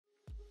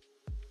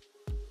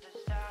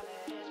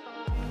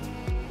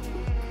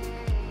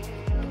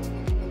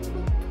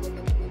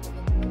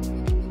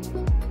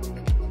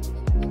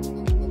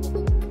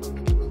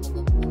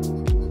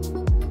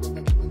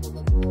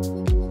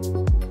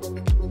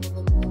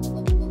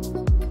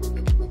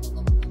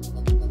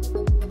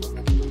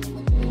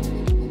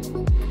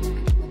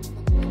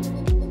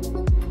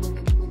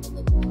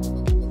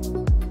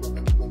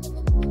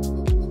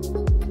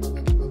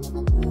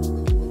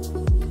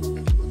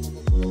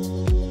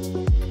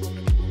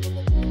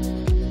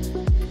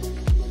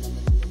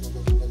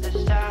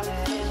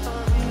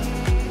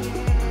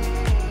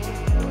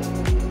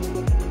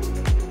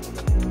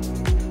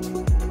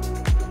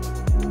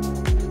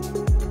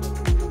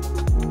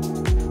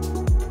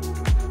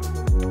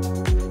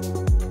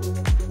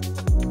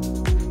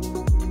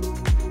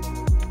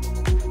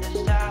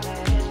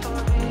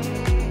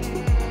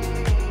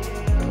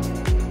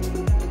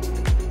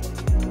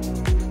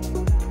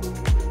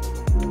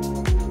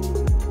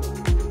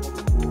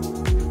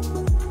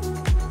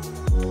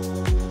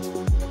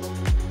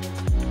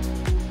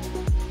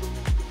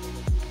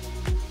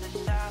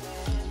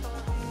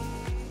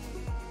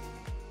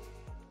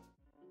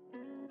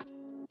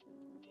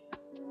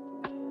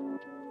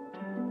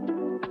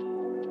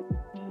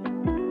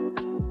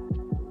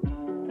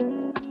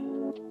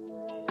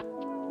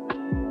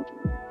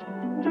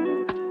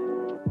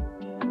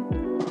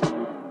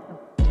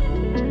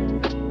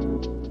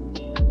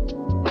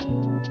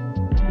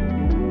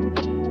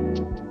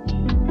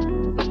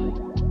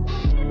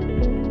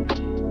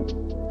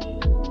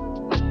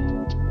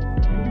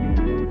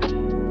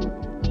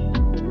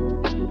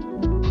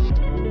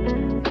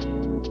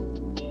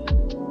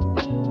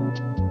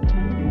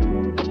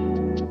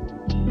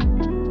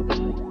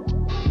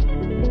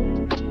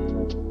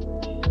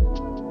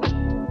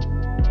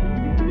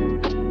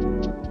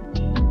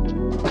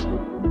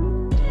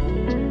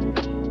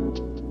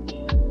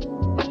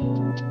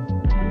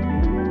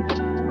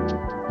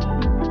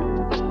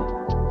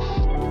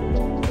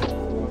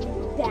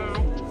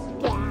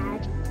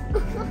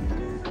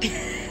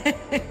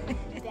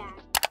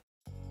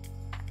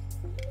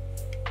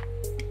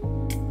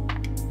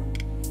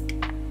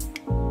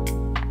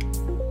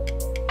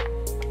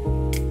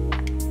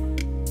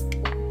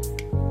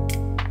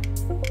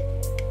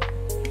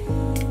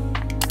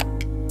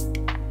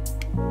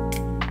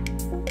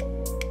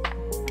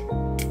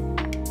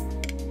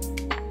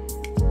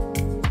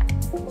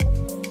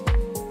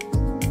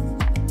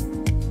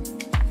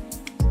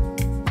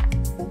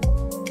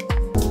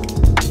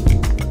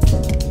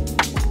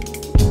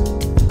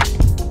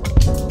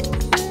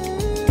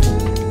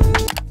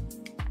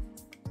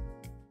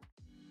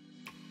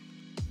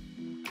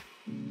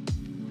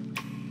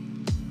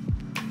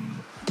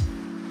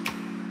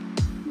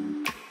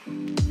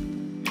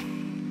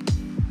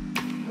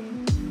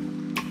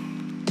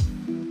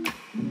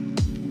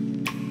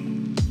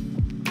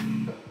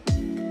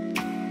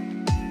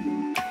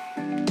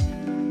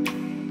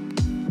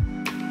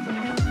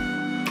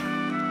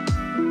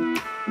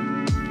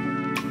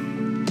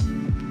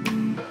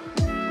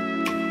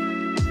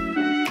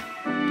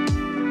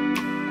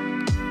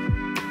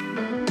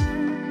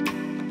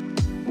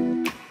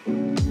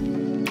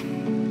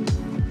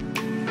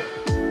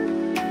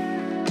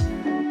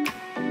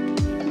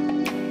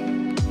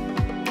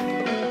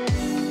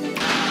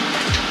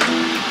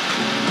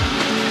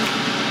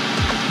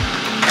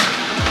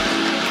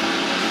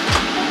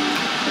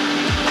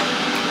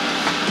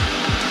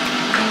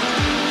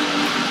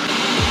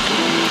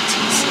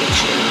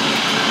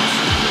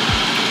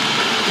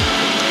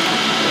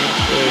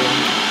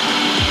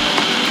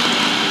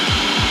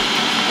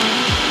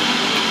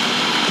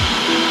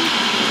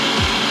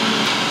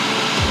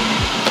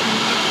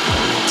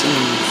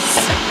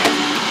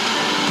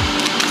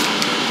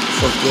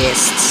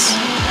guests.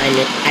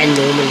 I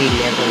normally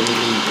never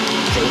really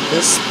drink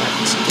this, but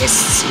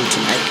guests seem to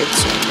like it,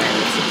 so I buy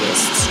it for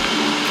guests.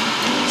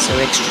 So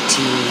extra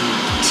tea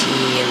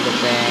in the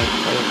bag,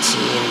 and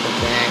tea in the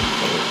bag,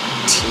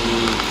 and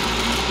tea.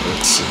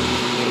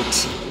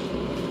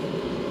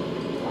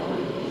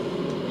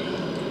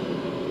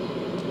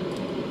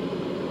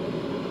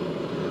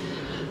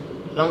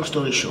 Long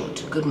story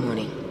short, good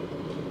morning.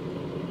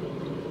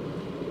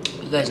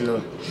 You guys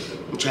know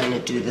I'm trying to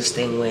do this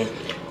thing where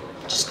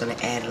I'm just gonna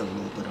add a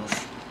little bit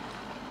of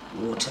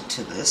water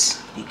to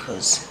this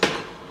because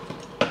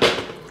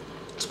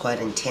it's quite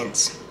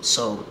intense,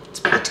 so it's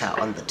bitter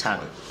on the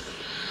tongue.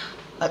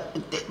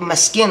 My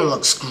skin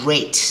looks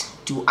great.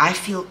 Do I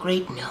feel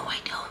great? No, I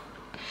don't.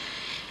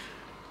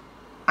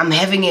 I'm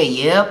having a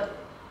yep.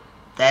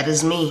 That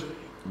is me.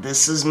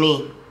 This is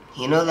me.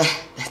 You know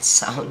that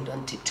sound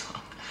on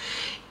TikTok?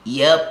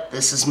 Yep,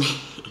 this is me.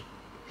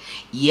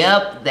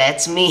 Yep,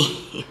 that's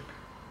me.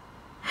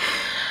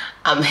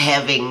 I'm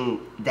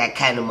having that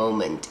kind of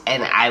moment,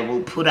 and I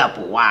will put up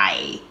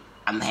why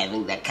I'm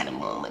having that kind of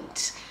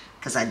moment.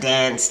 Because I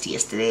danced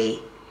yesterday.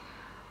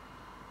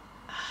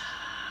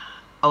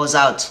 I was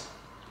out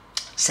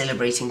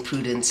celebrating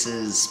Prudence.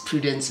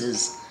 Prudence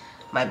is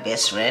my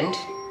best friend,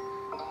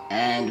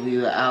 and we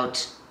were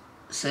out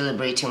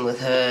celebrating with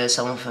her,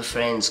 some of her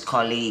friends,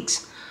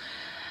 colleagues,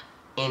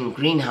 in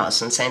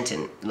Greenhouse in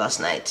Sandton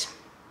last night.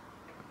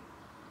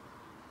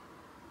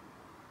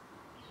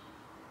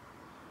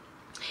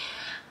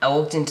 I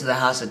walked into the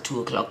house at 2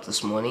 o'clock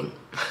this morning.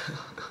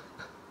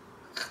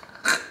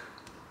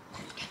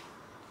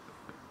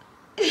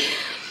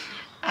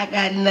 I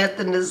got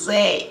nothing to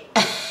say.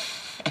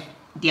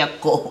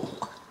 Diako.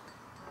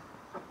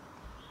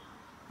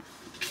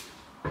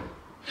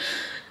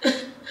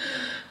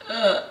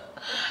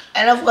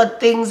 And I've got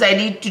things I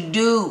need to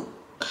do.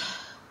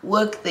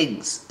 Work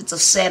things. It's a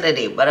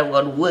Saturday, but I've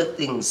got work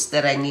things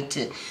that I need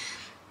to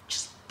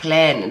just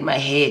plan in my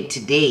head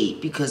today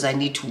because I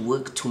need to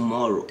work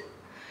tomorrow.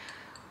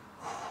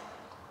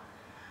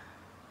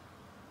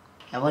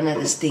 I want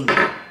this thing.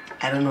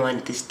 I don't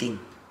want this thing.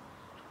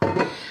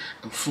 I'm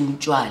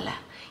funjwala.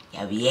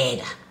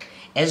 Yavieda.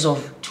 As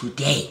of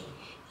today,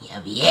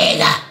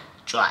 yavieda.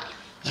 Try.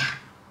 Yeah.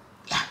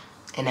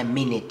 And I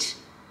mean it.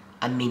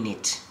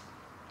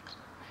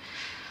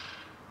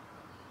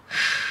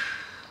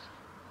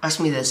 Ask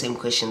me the same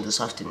question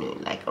this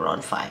afternoon, like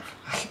around 5.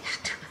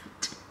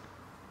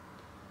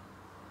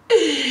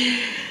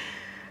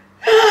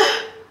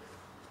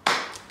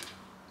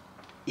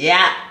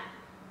 Yeah,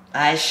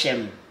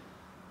 Hashem.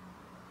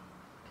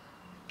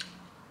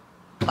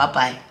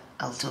 Bye-bye.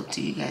 I'll talk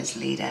to you guys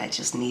later. I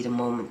just need a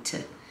moment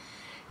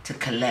to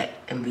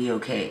collect and be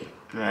okay.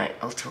 Alright,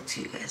 I'll talk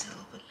to you guys a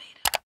little bit later.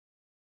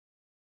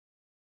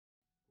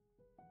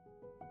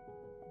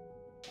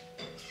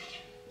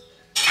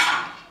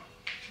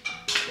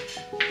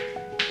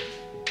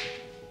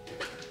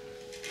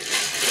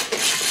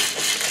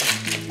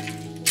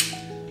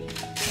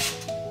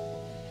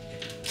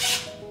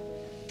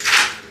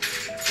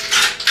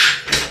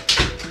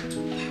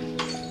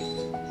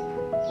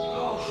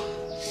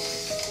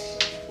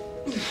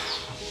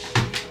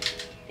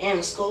 Damn,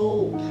 it's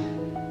cold.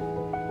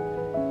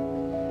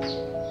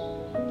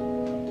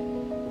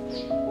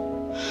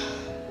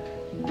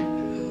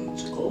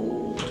 It's cold.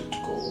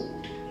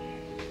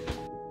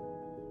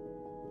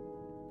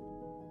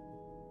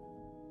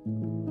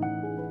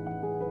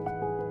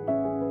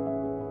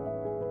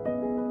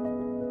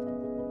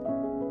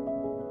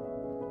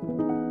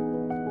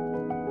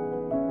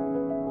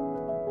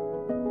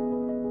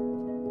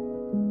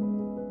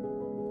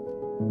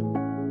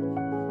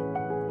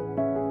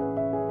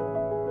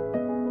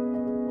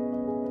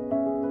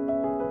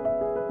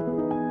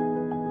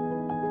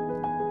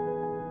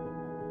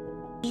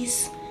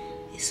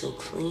 It's so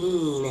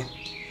clean.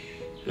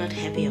 I'm not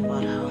happy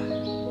about how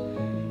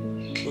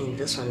clean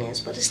this one is,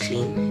 but it's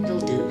clean. It'll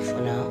do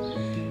for now.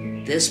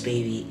 This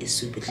baby is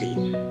super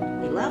clean.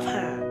 We love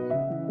her.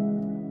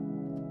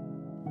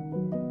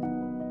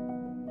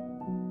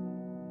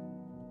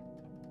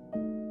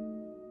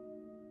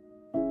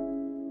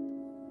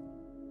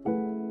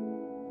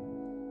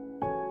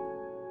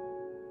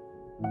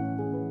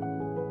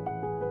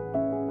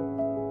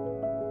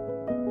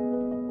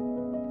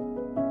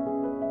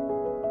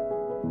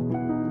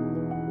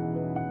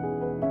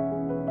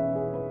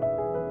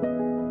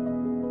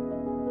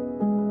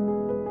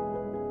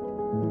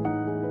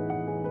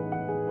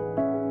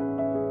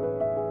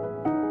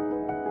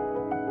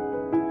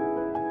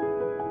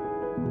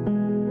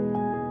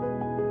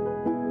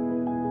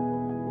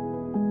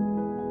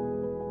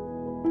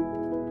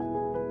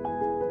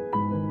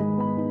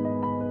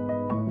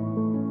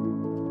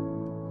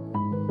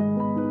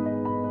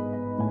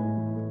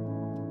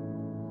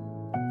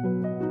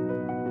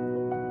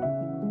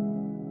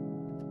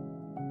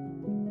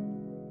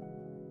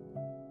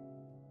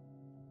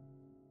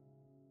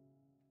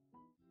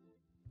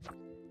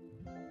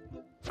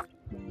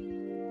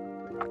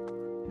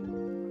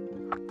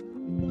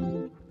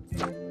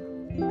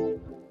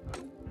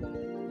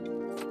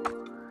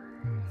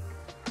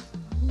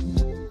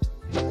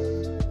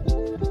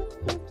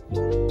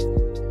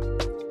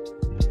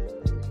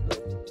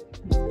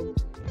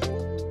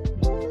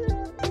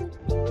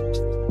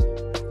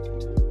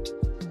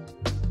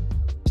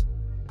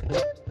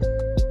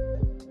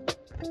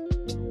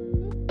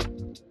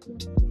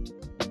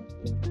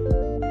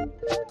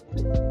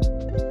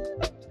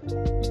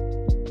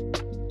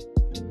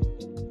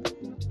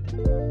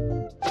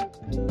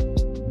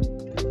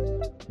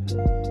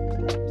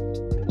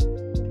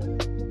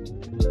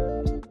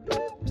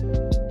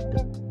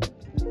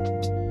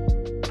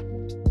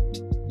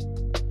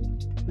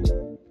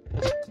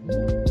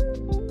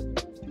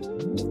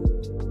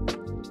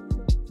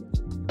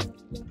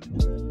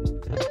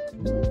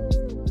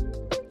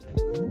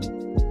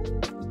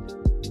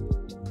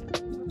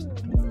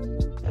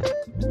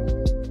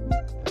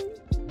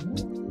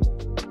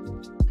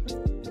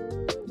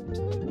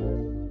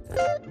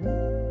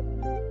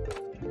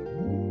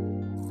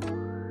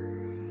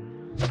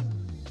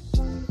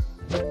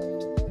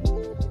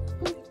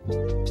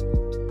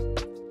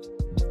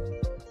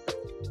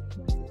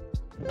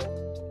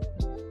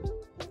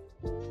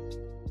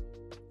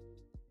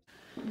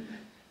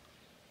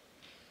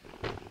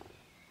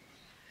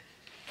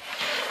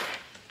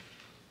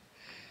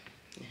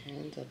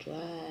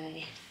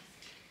 dry.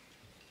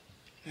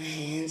 My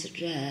hands are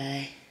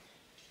dry.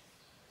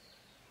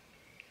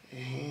 My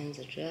hands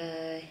are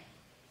dry.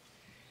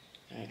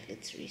 Alright,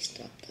 let's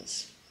restart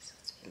this.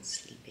 It's been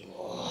sleeping.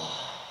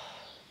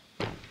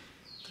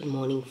 Good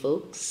morning,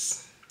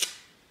 folks.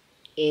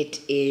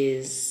 It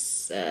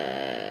is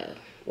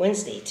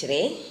Wednesday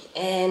today,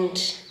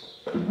 and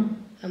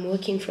I'm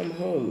working from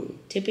home.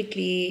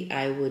 Typically,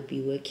 I would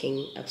be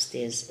working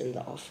upstairs in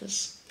the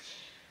office,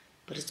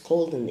 but it's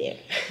cold in there.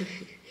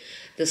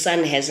 The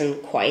sun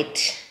hasn't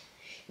quite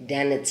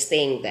done its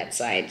thing that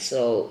side,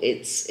 so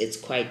it's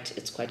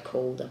quite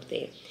cold up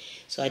there.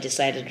 So I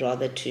decided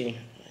rather to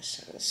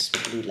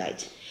blue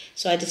light.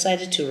 So I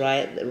decided to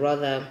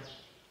rather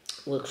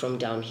work from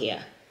down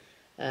here.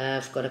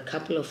 I've got a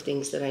couple of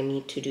things that I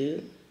need to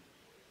do,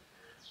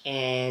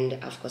 and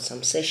I've got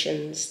some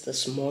sessions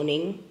this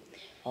morning.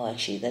 Oh,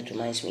 actually, that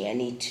reminds me, I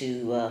need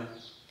to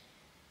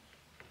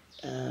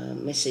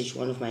message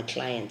one of my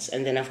clients,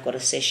 and then I've got a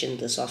session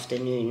this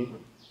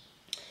afternoon.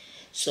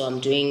 So I'm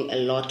doing a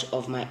lot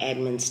of my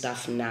admin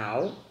stuff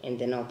now, and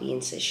then I'll be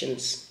in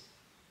sessions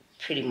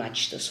pretty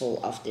much this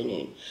whole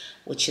afternoon,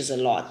 which is a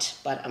lot,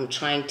 but I'm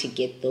trying to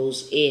get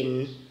those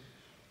in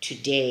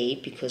today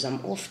because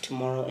I'm off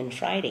tomorrow and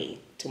Friday.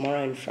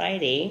 Tomorrow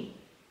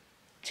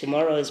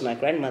is my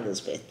grandmother's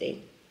birthday.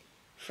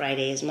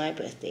 Friday is my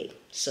birthday.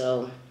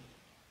 So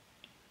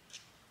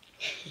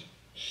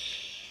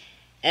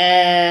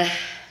I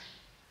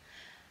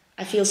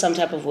feel some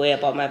type of way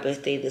about my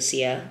birthday this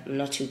year. I'm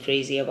not too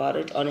crazy about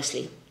it,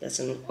 honestly. That's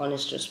an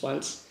honest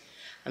response.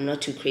 I'm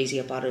not too crazy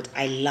about it.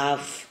 I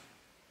love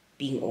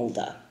being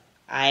older.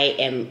 I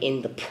am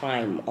in the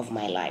prime of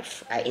my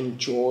life. I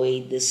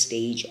enjoy this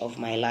stage of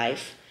my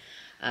life.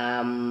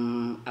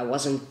 I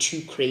wasn't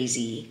too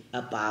crazy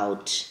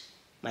about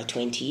my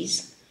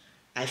 20s.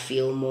 I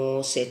feel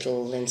more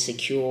settled and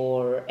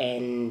secure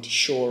and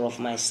sure of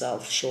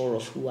myself, sure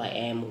of who I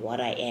am, what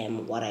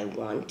I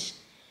want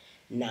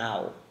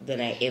now than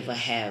I ever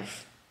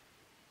have,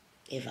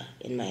 ever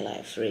in my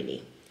life,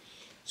 really.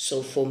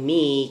 So for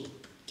me,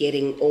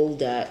 getting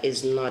older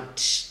is not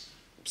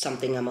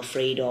something I'm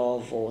afraid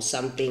of or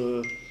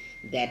something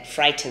that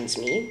frightens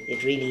me.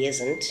 It really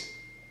isn't.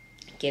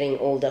 Getting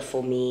older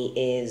for me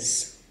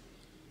is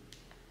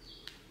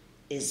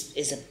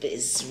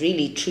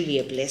really truly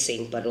a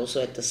blessing, but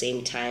also at the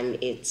same time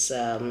it's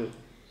a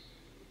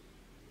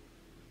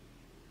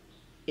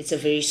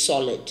very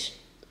solid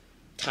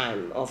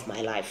time of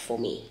my life for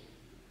me.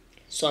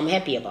 So I'm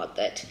happy about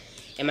that.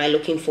 Am I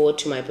looking forward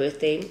to my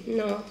birthday?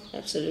 No,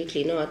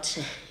 absolutely not.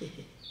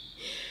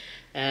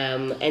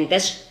 And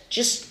that's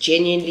just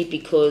genuinely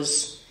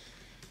because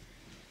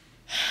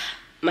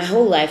my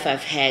whole life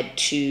I've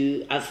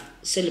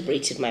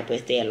celebrated my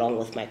birthday along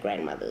with my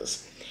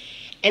grandmother's.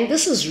 And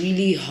this is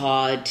really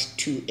hard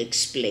to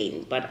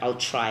explain, but I'll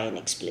try and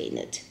explain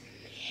it.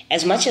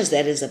 As much as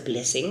that is a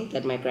blessing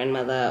that my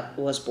grandmother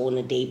was born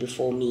a day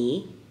before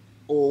me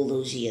all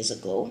those years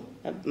ago.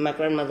 My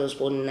grandmother was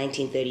born in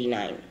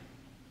 1939.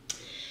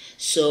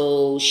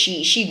 So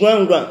she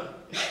grown.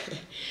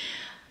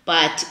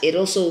 But it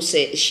also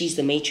says she's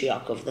the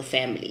matriarch of the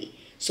family.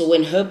 So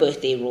when her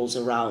birthday rolls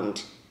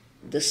around,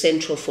 the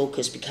central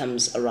focus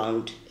becomes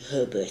around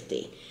her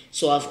birthday.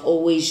 So I've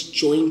always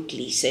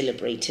jointly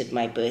celebrated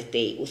my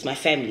birthday with my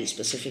family,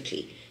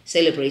 specifically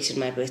celebrated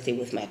my birthday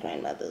with my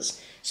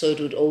grandmothers. So it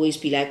would always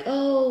be like,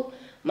 oh,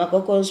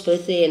 Makoko's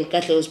birthday and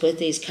Katleho's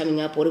birthday is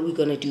coming up. What are we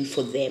going to do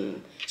for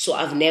them? So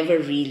I've never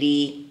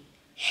really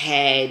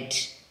had,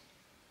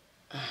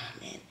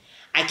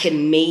 I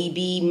can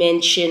maybe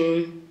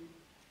mention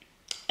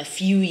a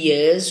few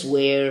years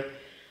where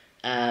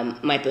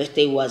my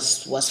birthday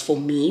was for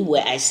me,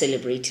 where I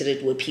celebrated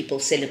it, where people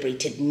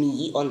celebrated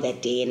me on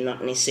that day and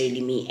not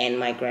necessarily me and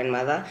my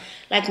grandmother,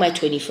 like my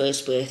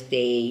 21st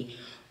birthday,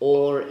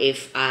 or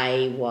if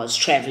I was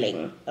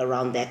traveling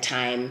around that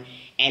time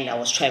and I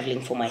was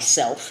traveling for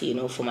myself,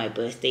 for my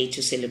birthday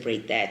to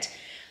celebrate that.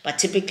 But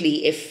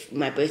typically if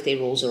my birthday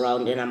rolls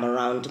around and I'm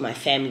around my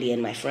family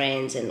and my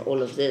friends and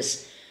all of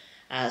this,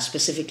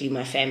 specifically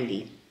my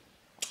family,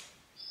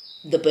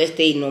 the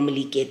birthday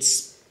normally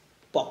gets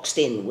boxed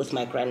in with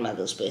my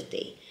grandmother's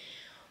birthday,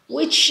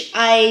 which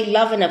I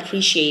love and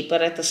appreciate,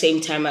 but at the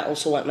same time, I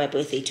also want my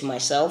birthday to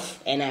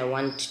myself, and I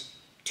want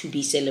to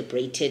be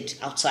celebrated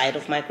outside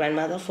of my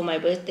grandmother for my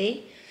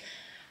birthday.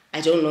 I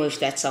don't know if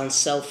that sounds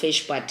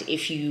selfish, but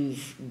if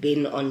you've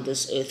been on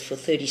this earth for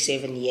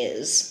 37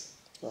 years,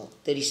 well,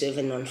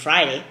 37 on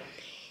Friday,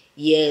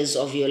 years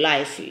of your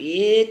life,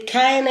 it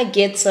kind of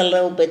gets a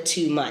little bit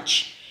too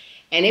much.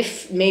 And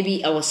if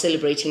maybe I was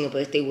celebrating a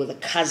birthday with a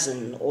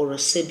cousin or a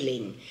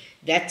sibling,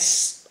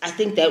 I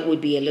think that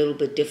would be a little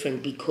bit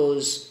different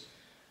because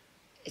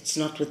it's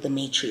not with the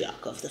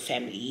matriarch of the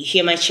family. You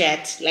hear my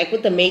chat? Like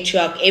with the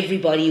matriarch,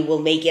 everybody will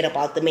make it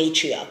about the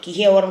matriarch. You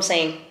hear what I'm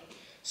saying?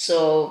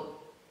 So,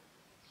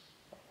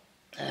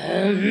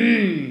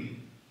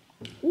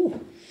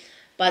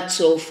 but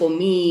so for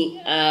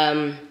me,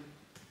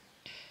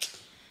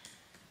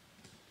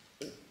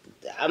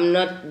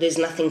 there's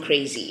nothing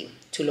crazy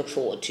to look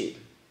forward to.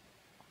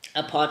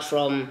 apart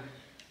from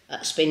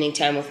spending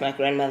time with my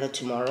grandmother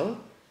tomorrow.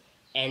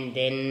 And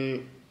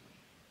then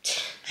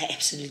I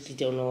absolutely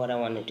don't know what I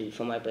want to do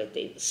for my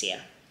birthday this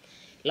year.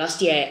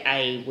 Last year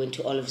I went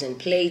to Olives and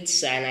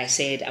Plates and I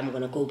said I'm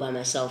going to go by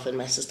myself, and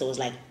my sister was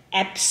like,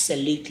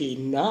 absolutely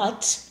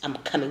not, I'm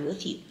coming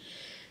with you.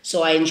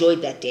 So I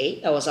enjoyed that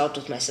day. I was out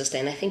with my sister,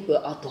 and I think we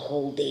were out the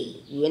whole day.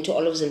 We went to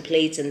Olives and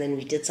Plates, and then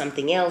we did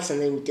something else,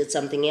 and then we did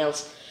something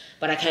else.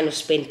 But I kind of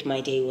spent my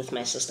day with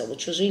my sister,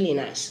 which was really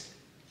nice.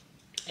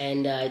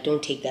 And I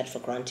don't take that for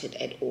granted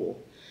at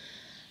all.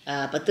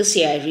 But this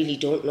year, I really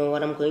don't know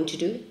what I'm going to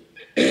do.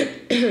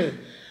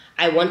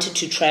 I wanted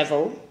to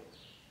travel.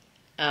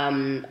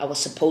 I was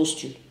supposed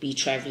to be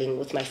traveling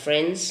with my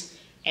friends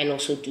and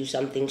also do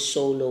something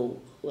solo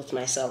with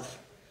myself.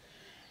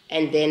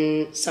 And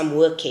then some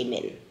work came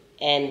in.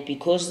 And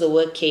because the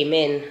work came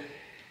in,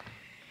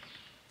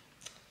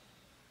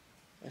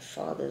 my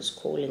father's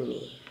calling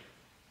me.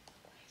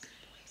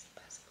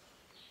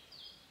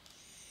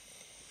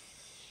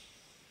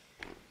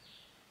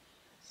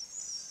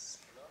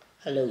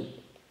 Hello.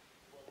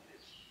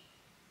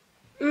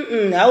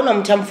 How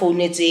long time phone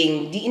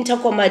the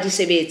intercom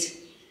disabit?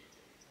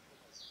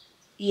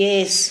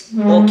 Yes.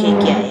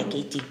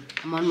 Okay,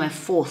 I'm on my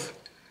 4th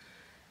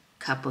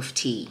cup of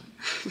tea.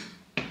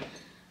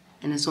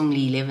 And it's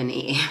only 11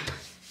 a.m.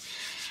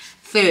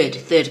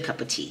 Third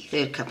cup of tea.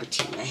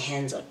 My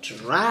hands are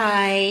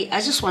dry. I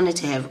just wanted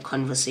to have a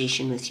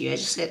conversation with you.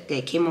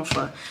 I came off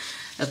a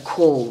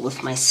call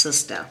with my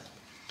sister.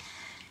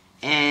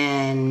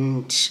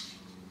 And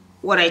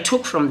what I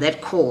took from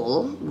that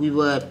call, we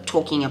were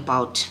talking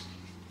about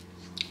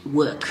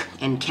work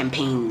and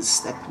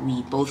campaigns that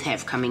we both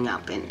have coming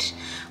up, and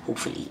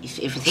hopefully, if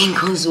everything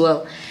goes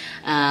well,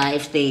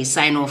 if they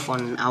sign off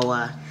on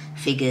our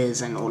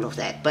figures and all of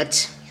that.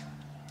 But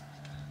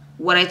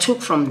what I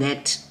took from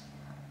that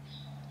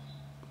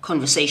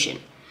conversation,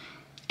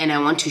 and I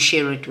want to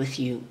share it with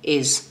you,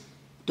 is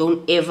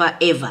don't ever,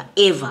 ever,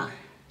 ever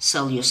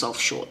sell yourself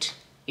short.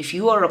 If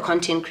you are a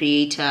content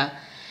creator,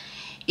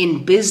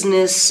 in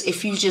business,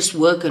 if you just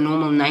work a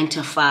normal 9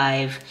 to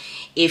 5,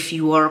 if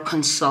you are a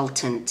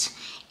consultant,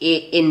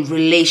 in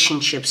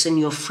relationships, in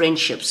your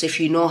friendships, if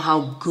you know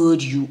how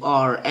good you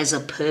are as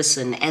a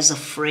person, as a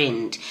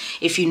friend,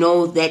 if you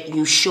know that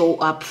you show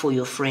up for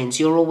your friends,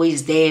 you're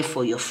always there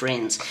for your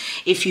friends.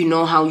 If you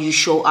know how you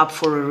show up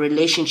for a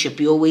relationship,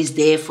 you're always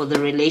there for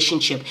the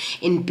relationship.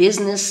 In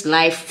business,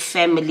 life,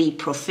 family,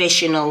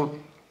 professional,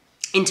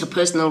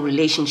 interpersonal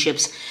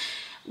relationships,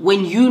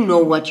 when you know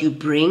what you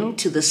bring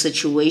to the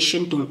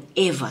situation, don't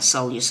ever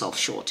sell yourself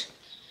short.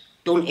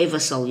 Don't ever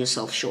sell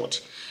yourself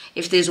short.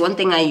 If there's one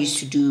thing I used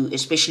to do,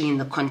 especially in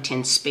the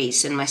content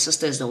space, and my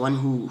sister is the one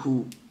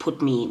who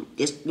put me,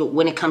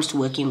 when it comes to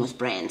working with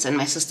brands, and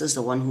my sister is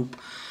the one who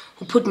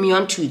put me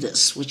onto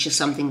this, which is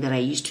something that I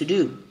used to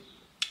do.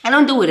 I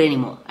don't do it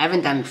anymore. I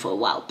haven't done it for a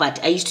while, but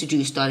I used to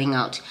do starting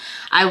out.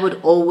 I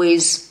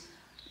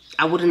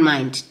wouldn't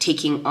mind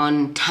taking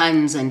on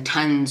tons and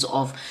tons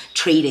of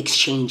trade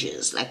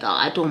exchanges. Like,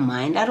 I don't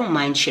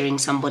mind sharing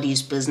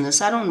somebody's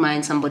business. I don't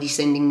mind somebody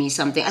sending me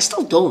something. I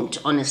still don't,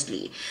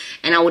 honestly.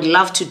 And I would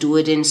love to do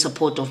it in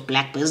support of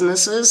Black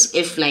businesses.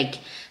 If like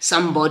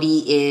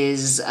somebody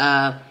is,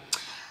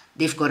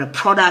 they've got a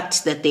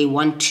product that they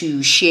want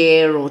to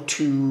share or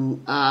to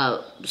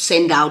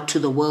send out to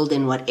the world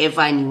and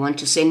whatever, and you want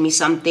to send me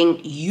something,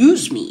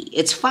 use me.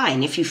 It's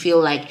fine. If you feel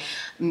like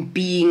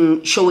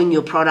showing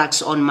your products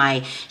on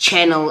my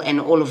channel and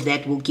all of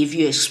that will give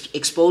you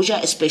exposure,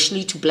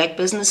 especially to Black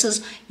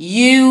businesses,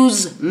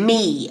 use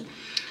me.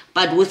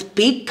 But with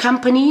big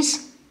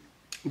companies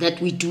that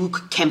we do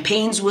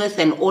campaigns with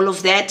and all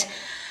of that,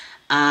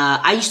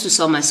 I used to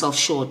sell myself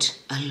short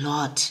a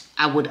lot.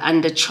 I would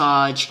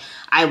undercharge.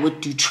 I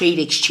would do trade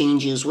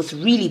exchanges with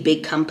really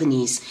big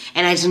companies,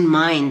 and I didn't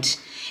mind.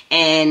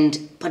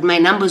 But my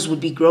numbers would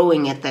be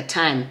growing at that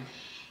time.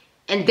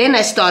 And then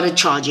I started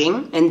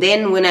charging. And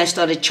then when I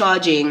started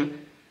charging,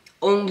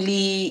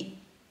 only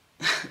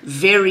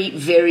very,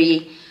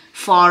 very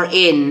far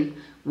in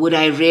would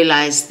I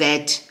realize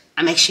that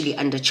I'm actually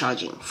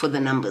undercharging for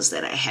the numbers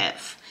that I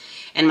have.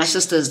 And my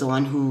sister is the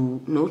one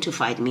who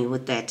notified me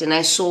with that. And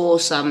I saw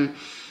some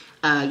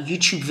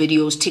YouTube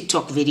videos,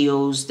 TikTok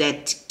videos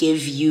that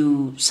give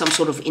you some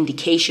sort of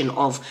indication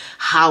of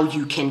how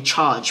you can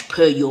charge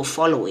per your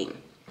following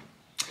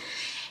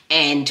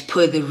and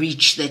per the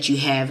reach that you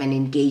have and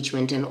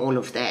engagement and all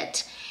of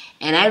that.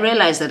 And I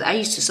realized that I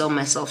used to sell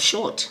myself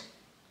short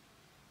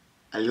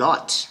a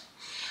lot.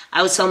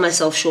 I would sell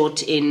myself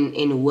short in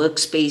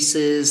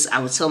workspaces. I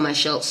would sell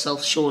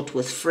myself short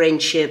with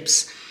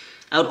friendships.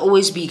 I would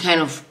always be kind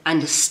of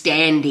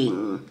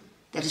understanding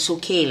that it's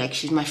okay, like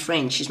she's my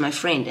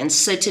friend. And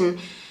certain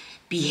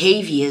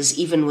behaviors,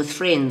 even with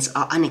friends,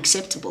 are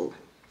unacceptable.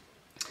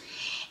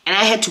 And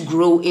I had to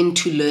grow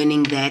into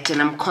learning that, and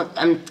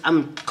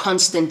I'm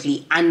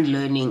constantly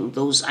unlearning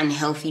those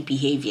unhealthy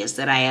behaviors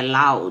that I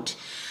allowed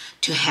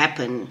to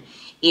happen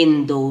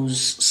in those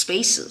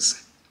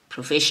spaces,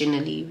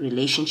 professionally,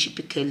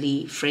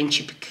 relationshipically,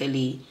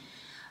 friendshipically,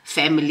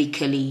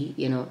 family-cally,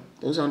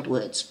 those aren't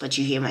words, but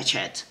you hear my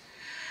chat.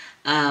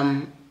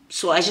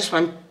 So I just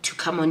want to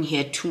come on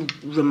here to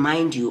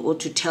remind you or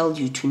to tell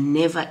you to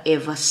never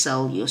ever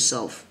sell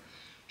yourself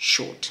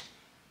short.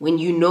 When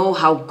you know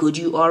how good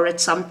you are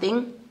at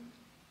something,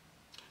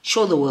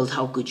 show the world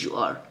how good you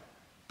are,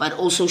 but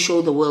also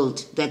show the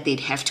world that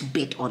they'd have to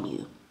bet on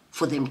you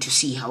for them to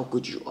see how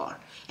good you are.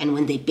 And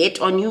when they bet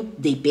on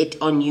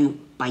you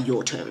by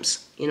your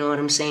terms. You know what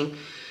I'm saying?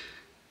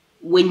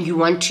 When you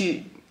want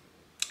to,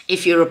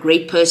 if you're a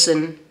great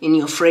person in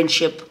your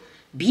friendship,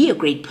 be a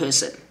great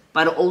person,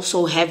 but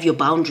also have your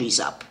boundaries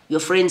up. Your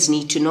friends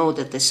need to know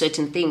that there's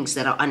certain things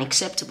that are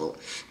unacceptable.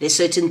 There's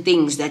certain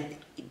things that,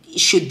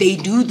 should they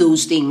do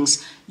those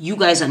things, you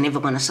guys are never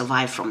going to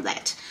survive from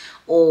that.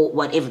 Or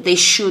whatever. They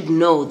should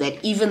know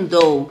that even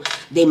though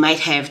they might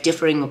have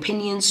differing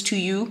opinions to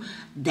you,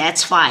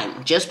 that's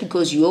fine. Just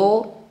because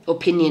your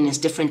opinion is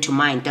different to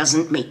mine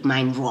doesn't make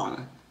mine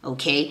wrong,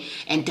 okay?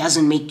 And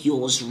doesn't make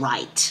yours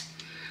right.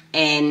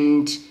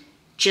 And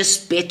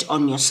just bet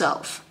on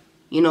yourself.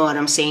 You know what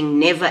I'm saying?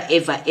 Never,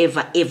 ever,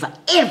 ever, ever,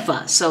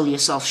 ever sell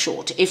yourself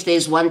short. If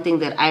there's one thing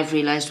that I've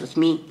realized with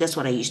me, that's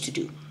what I used to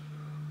do.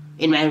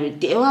 In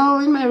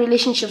my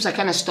relationships, I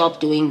kind of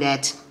stopped doing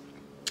that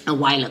a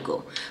while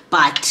ago.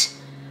 But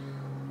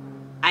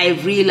I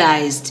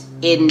realized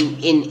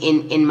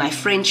in my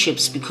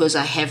friendships, because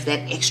I have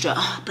that extra,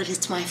 but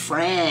it's my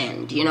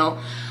friend,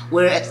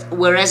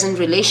 Whereas in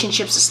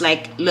relationships, it's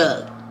like,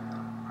 look,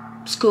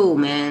 it's cool,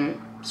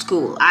 man. It's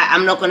cool.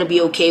 I'm not going to be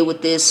okay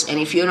with this. And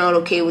if you're not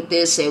okay with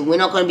this, and we're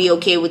not going to be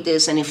okay with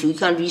this, and if we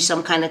can't reach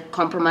some kind of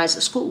compromise,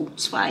 it's cool.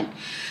 It's fine.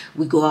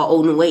 We go our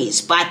own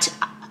ways. But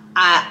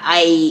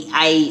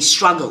I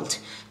struggled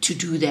to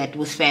do that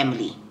with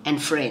family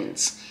and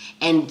friends.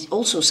 And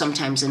also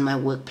sometimes in my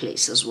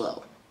workplace as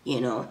well,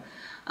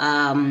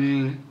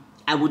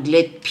 I would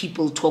let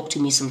people talk to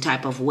me some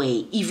type of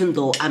way, even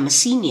though I'm a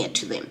senior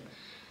to them.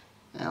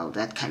 Well,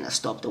 that kind of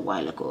stopped a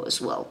while ago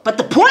as well. But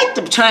the point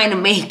I'm trying to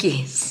make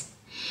is,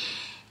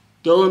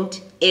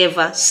 don't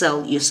ever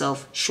sell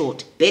yourself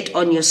short. Bet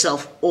on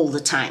yourself all the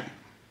time,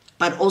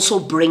 but also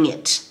bring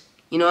it.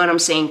 You know what I'm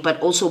saying? But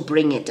also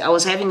bring it. I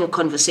was having a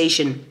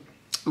conversation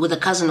with a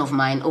cousin of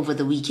mine over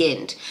the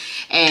weekend,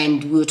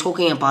 and we were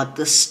talking about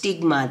the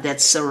stigma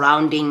that's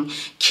surrounding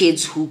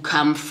kids who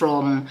come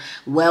from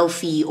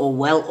wealthy or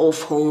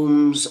well-off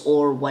homes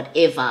or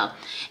whatever.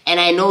 And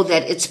I know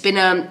that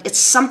it's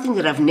something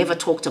that I've never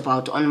talked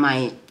about on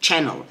my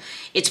channel.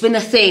 It's been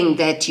a thing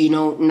that,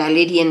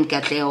 Naledi and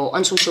Katleho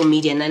on social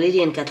media,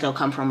 Naledi and Katleho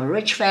come from a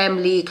rich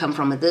family, come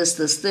from a this,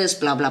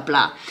 blah, blah,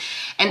 blah.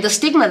 And the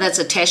stigma that's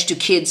attached to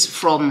kids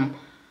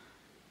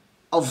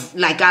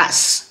like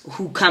us,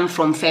 who come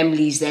from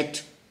families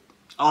that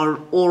are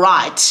all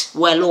right,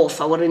 well off.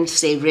 I wouldn't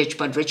say rich,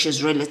 but rich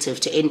is relative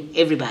to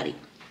everybody.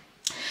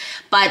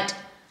 But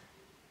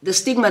the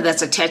stigma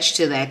that's attached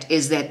to that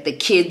is that the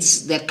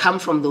kids that come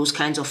from those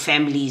kinds of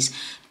families,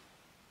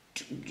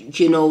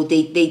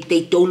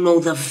 they don't know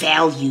the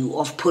value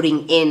of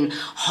putting in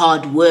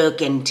hard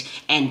work and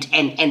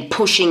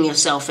pushing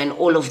yourself and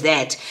all of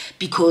that,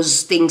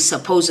 because things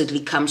supposedly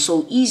come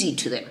so easy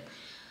to them.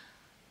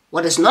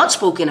 What is not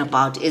spoken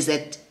about is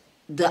that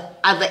the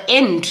other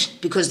end,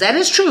 because that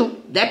is true,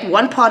 that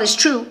one part is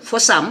true for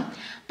some,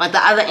 but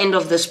the other end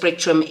of the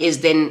spectrum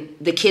is then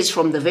the kids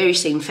from the very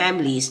same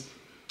families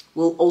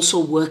will also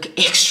work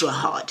extra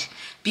hard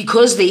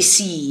because they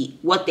see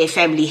what their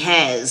family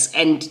has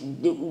and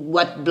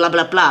what blah,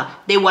 blah, blah.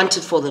 They want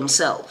it for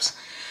themselves.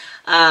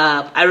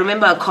 I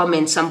remember a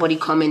comment, somebody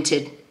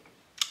commented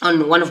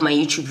on one of my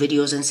YouTube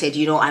videos and said,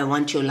 I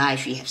want your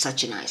life. You have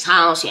such a nice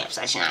house. You have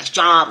such a nice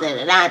job. Da,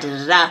 da, da, da,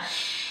 da, da.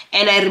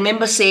 And I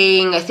remember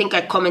saying, I think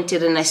I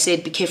commented and I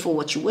said, be careful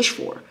what you wish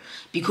for.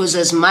 Because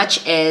as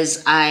much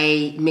as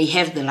I may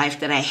have the life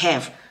that I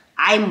have,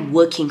 I'm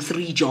working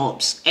 3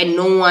 jobs. And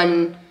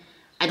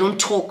I don't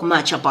talk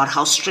much about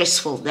how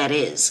stressful that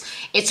is.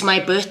 It's my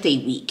birthday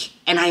week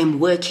and I am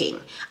working.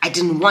 I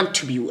didn't want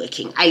to be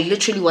working. I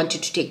literally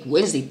wanted to take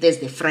Wednesday,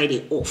 Thursday,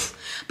 Friday off.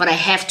 But I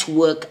have to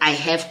work. I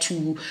have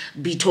to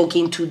be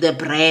talking to the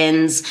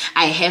brands.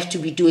 I have to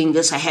be doing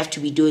this. I have to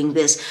be doing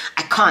this.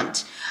 I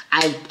can't.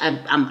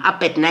 I'm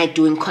up at night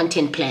doing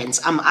content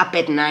plans. I'm up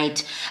at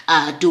night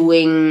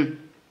going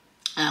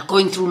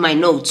through my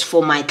notes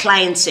for my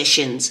client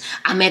sessions.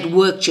 I'm at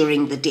work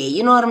during the day.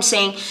 You know what I'm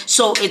saying?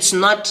 So it's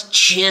not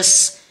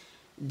just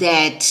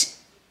that,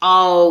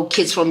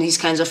 kids from these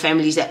kinds of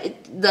families.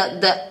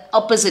 The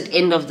opposite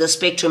end of the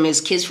spectrum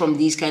is kids from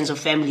these kinds of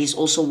families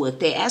also work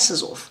their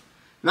asses off.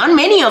 Not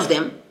many of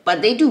them,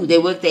 but they do. They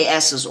work their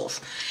asses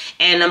off.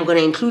 And I'm going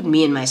to include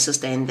me and my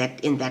sister in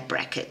that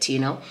bracket,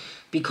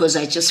 because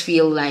I just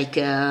feel like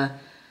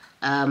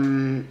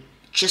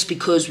just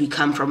because we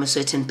come from a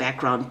certain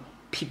background,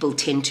 people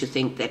tend to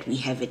think that we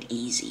have it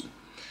easy,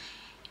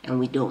 and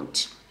we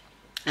don't.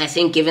 I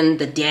think given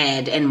the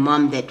dad and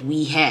mom that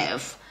we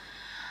have,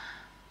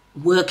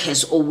 work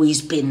has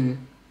always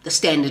been the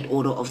standard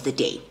order of the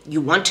day.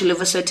 You want to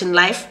live a certain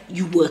life,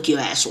 you work your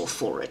ass off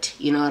for it.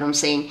 You know what I'm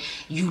saying?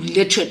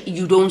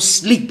 You don't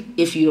sleep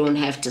if you don't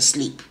have to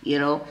sleep, you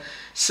know?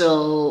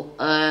 So,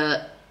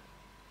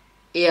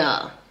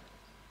 yeah.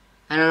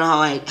 I don't know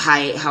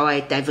how I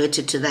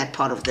diverted to that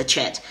part of the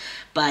chat,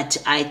 but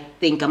I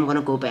think I'm going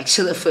to go back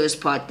to the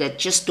first part, that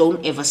just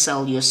don't ever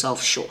sell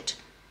yourself short.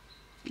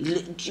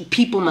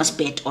 People must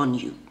bet on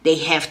you. They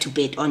have to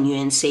bet on you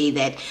and say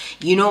that,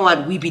 you know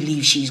what, we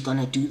believe she's going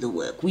to do the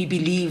work. We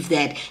believe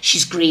that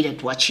she's great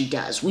at what she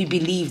does. We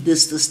believe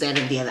this, that,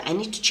 and the other. I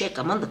need to check.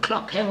 I'm on the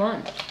clock. Hang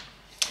on.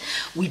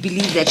 We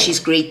believe that she's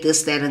great,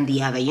 this, that, and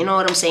the other. You know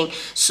what I'm saying?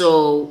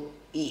 So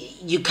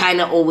you kind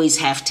of always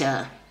have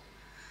to...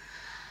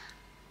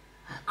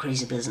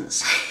 Crazy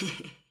business.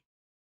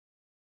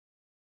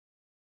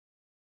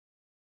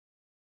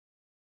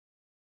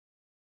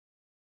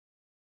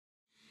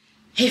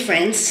 Hey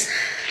friends.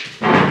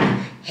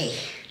 Hey.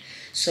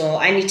 So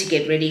I need to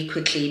get ready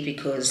quickly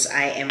because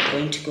I am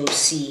going to go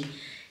see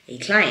a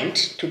client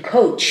to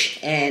coach,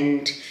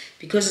 and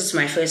because it's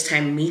my first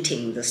time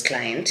meeting this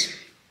client,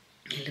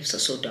 their lips are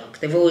so dark.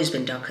 They've always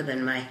been darker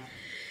than my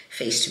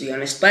face, to be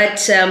honest,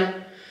 but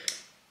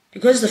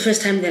because it's the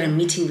first time that I'm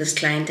meeting this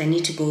client, I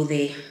need to go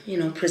there, you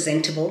know,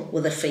 presentable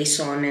with a face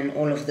on and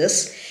all of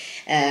this.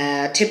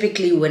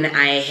 Typically, when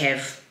I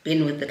have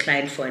been with the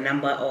client for a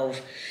number of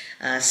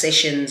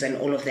sessions and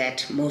all of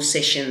that, most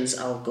sessions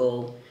I'll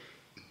go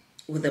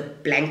with a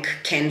blank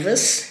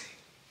canvas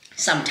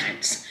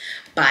sometimes.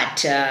 But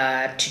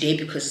today,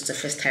 because it's a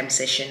first time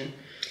session,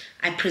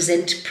 I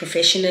present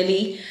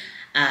professionally.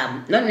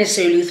 Not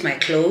necessarily with my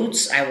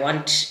clothes. I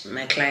want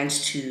my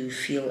clients to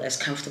feel as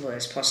comfortable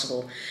as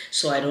possible,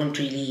 so I don't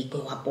really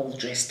go up all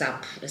dressed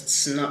up.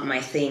 It's not my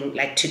thing.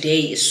 Like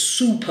today is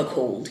super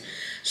cold,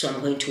 so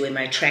I'm going to wear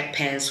my track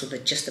pants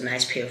with just a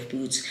nice pair of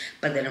boots,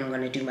 but then I'm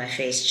going to do my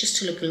face just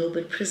to look a little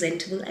bit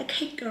presentable, like,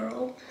 hey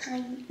girl,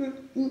 hi.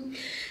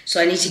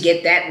 So I need to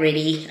get that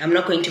ready. I'm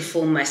not going to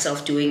film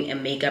myself doing a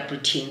makeup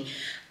routine,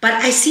 but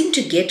I seem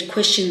to get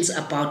questions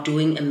about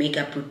doing a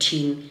makeup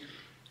routine.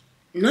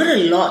 Not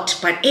a lot,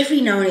 but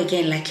every now and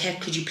again, like,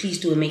 Kat, could you please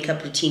do a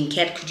makeup routine?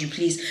 Kat, could you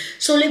please?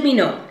 So let me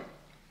know.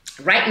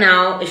 Right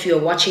now, if you're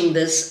watching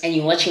this and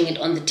you're watching it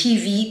on the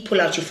TV,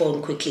 pull out your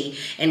phone quickly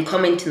and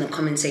comment in the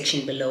comment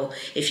section below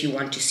if you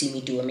want to see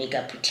me do a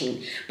makeup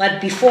routine. But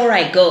before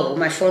I go,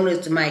 my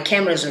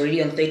camera is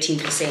already on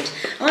 13%.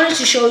 I wanted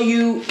to show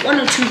you one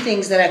or two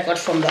things that I got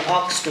from the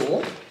ARC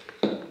store.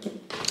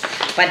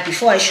 But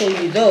before I show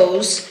you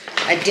those,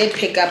 I did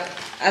pick up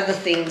other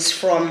things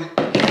from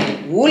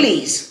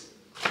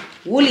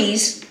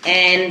Woolies,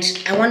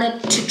 and I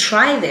wanted to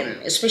try them,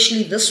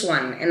 especially this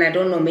one, and I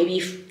don't know, maybe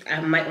if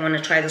I might want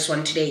to try this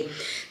one today.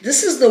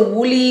 This is the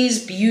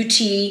Woolies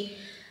Beauty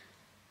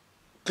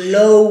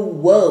Glow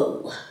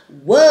Whoa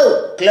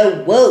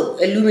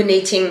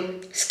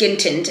illuminating skin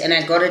tint, and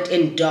I got it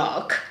in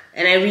dark,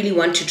 and I really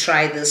want to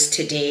try this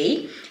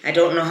today. I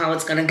don't know how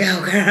it's gonna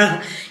go,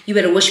 girl. You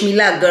better wish me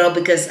luck, girl,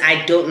 because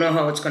I don't know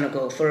how it's gonna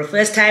go. For a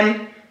first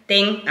time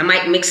thing, I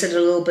might mix it a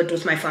little bit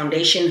with my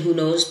foundation, who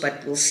knows,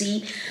 but we'll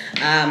see.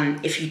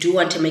 If you do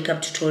want a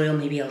makeup tutorial,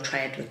 maybe I'll try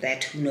it with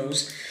that, who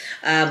knows.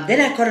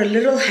 Then I got a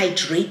little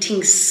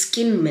hydrating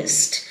skin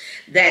mist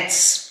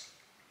that's,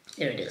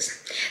 there it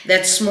is,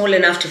 that's small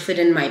enough to fit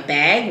in my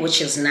bag, which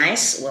is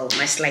nice. Well,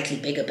 my slightly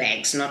bigger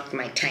bags, not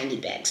my tiny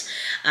bags.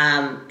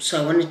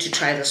 So I wanted to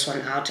try this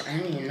one out. I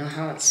don't even know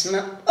how it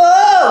smells.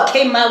 Oh,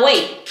 came my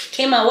way.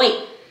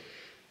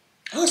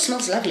 Oh, it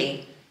smells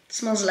lovely. It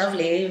smells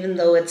lovely, even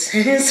though it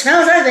smells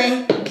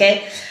lovely.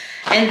 Okay.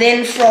 And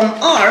then from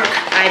ARC,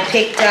 I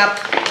picked up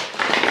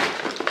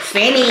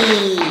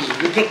Fenny.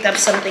 We picked up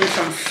something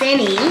from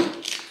Fenny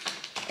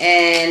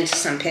and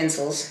some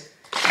pencils.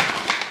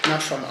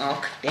 Not from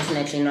ARC,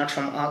 definitely not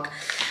from ARC.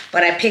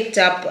 But I picked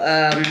up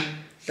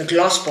the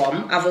Gloss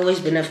Bomb. I've always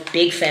been a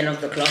big fan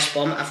of the Gloss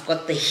Bomb. I've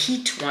got the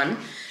Heat one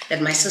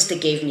that my sister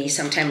gave me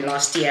sometime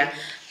last year,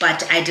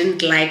 but I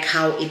didn't like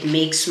how it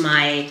makes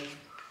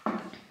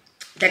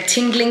that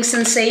tingling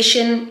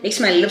sensation, makes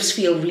my lips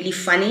feel really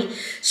funny.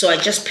 So I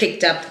just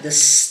picked up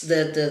this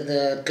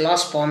the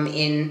Gloss Bomb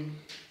in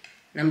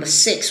number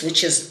 6,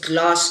 which is the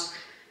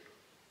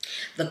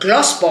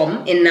Gloss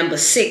Bomb in number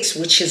 6,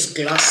 which is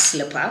Gloss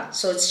Slipper.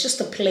 So it's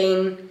just a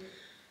plain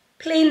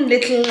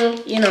little,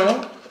 you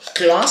know,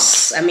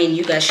 gloss. I mean,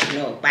 you guys should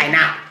know by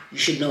now. You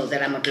should know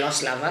that I'm a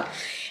gloss lover.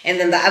 And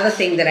then the other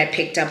thing that I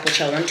picked up,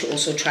 which I want to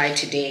also try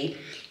today,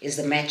 is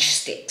the match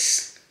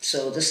sticks.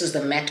 So this is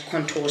the matte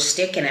contour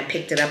stick, and I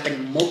picked it up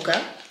in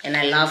mocha, and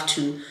I love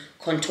to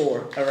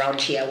contour around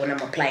here when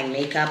I'm applying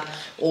makeup,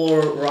 or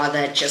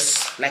rather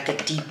just like a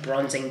deep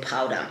bronzing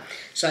powder.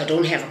 So I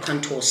don't have a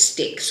contour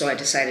stick, so I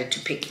decided to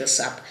pick this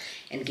up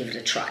and give it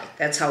a try.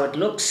 That's how it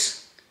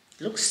looks.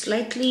 It looks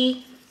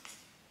slightly,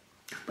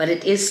 but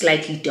it is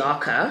slightly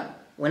darker.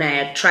 When I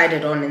had tried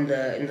it on in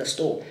the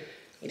store,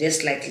 it is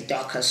slightly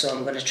darker, so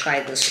I'm going to try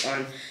this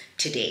on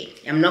today.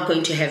 I'm not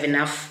going to have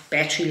enough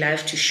battery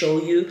life to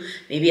show you.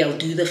 Maybe I'll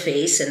do the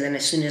face, and then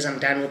as soon as I'm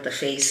done with the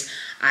face,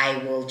 I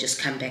will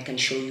just come back and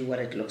show you what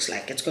it looks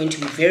like. It's going to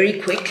be very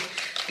quick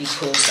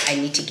because I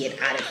need to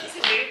get out of here.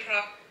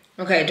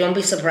 Okay, don't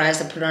be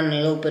surprised I put on a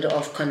little bit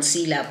of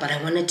concealer, but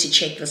I wanted to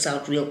check this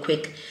out real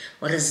quick.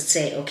 What does it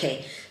say?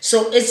 Okay,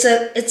 so it's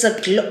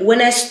a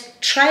when I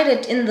tried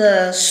it in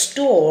the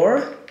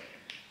store,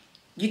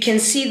 you can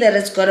see that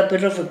it's got a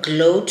bit of a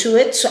glow to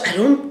it. So I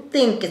don't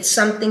think it's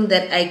something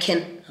that I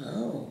can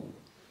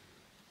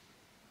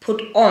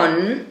put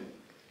on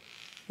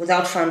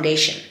without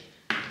foundation.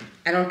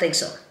 I don't think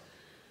so.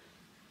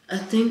 I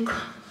think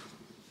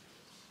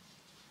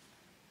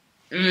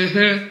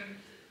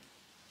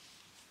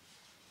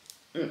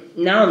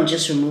now I'm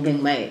just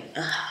removing my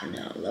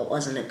no, that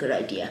wasn't a good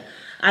idea.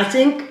 I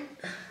think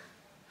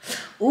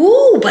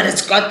but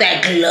it's got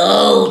that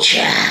glow,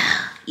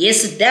 child.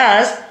 Yes, it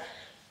does.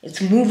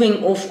 It's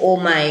moving off all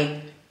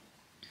my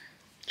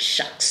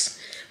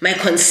my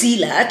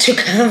concealer to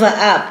cover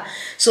up.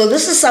 So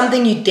this is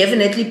something you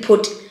definitely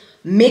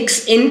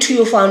mix into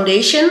your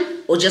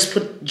foundation, or just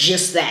put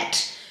just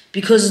that,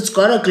 because it's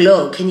got a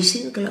glow. Can you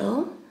see the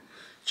glow?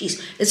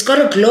 Jeez, it's got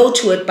a glow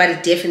to it, but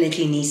it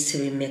definitely needs to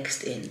be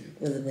mixed in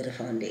with a bit of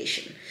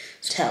foundation.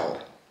 Tell,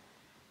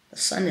 the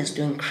sun is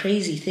doing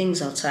crazy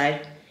things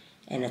outside,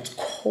 and it's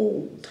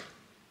cold.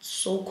 It's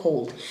so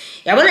cold.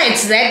 Yeah, but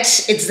it's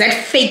that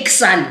fake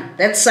sun.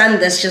 That sun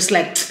that's just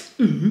like,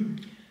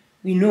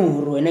 we know,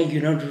 Rowena,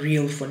 you're not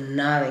real for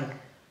nothing.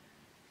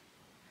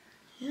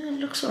 Yeah, it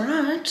looks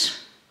alright.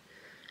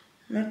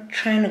 I'm not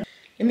trying to.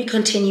 Let me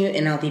continue,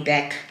 and I'll be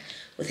back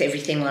with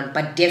everything on,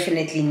 but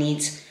definitely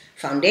needs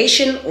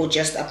foundation, or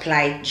just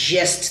apply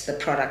just the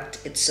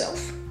product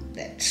itself.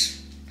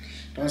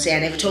 Don't say I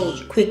never told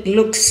you. Quick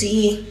look,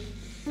 see,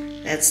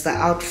 that's the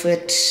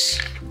outfit.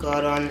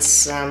 Got on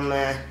some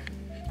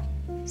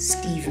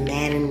Steve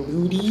Madden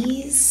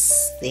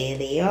booties. There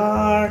they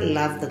are.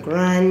 Love the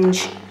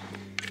grunge,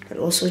 but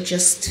also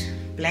just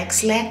black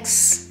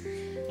slacks.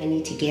 I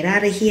need to get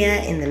out of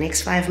here in the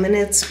next 5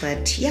 minutes,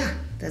 but yeah,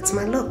 that's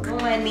my look. Don't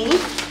mind me.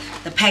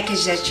 The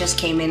package that just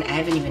came in, I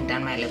haven't even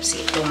done my lips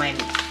yet, don't mind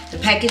me. The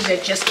package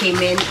that just came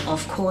in,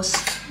 of course,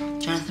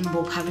 Jonathan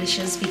Bull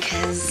Publishers,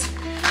 because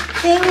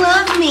they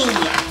love me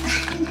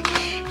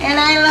and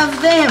I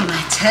love them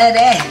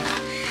today.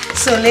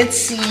 So let's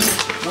see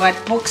what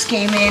books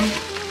came in.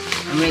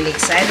 I'm really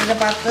excited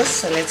about this,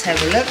 so let's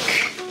have a look.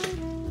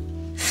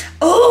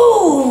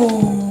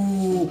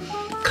 Oh,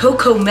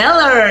 Coco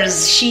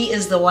Mellors. She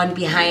is the one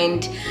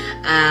behind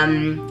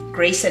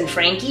Grace and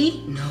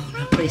Frankie. No,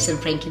 not Grace and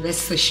Frankie,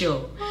 that's the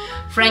show.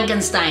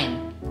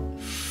 Frankenstein.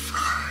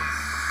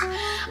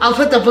 I'll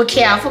put the book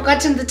here. I've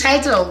forgotten the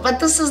title, but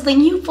this is the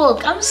new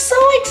book. I'm so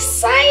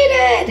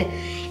excited.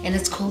 And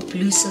it's called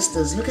Blue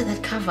Sisters. Look at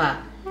that cover.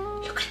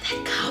 Look at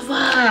that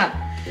cover.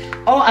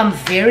 Oh, I'm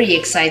very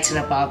excited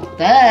about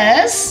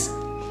this.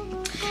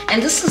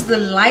 And this is The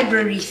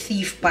Library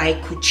Thief by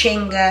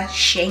Kuchenga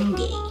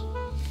Shenge.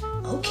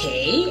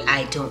 Okay,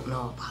 I don't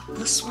know about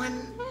this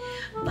one,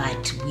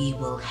 but we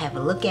will have a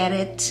look at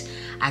it.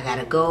 I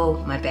gotta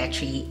go. My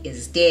battery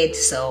is dead,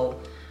 so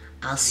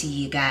I'll see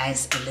you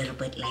guys a little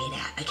bit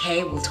later,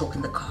 okay? We'll talk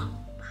in the car.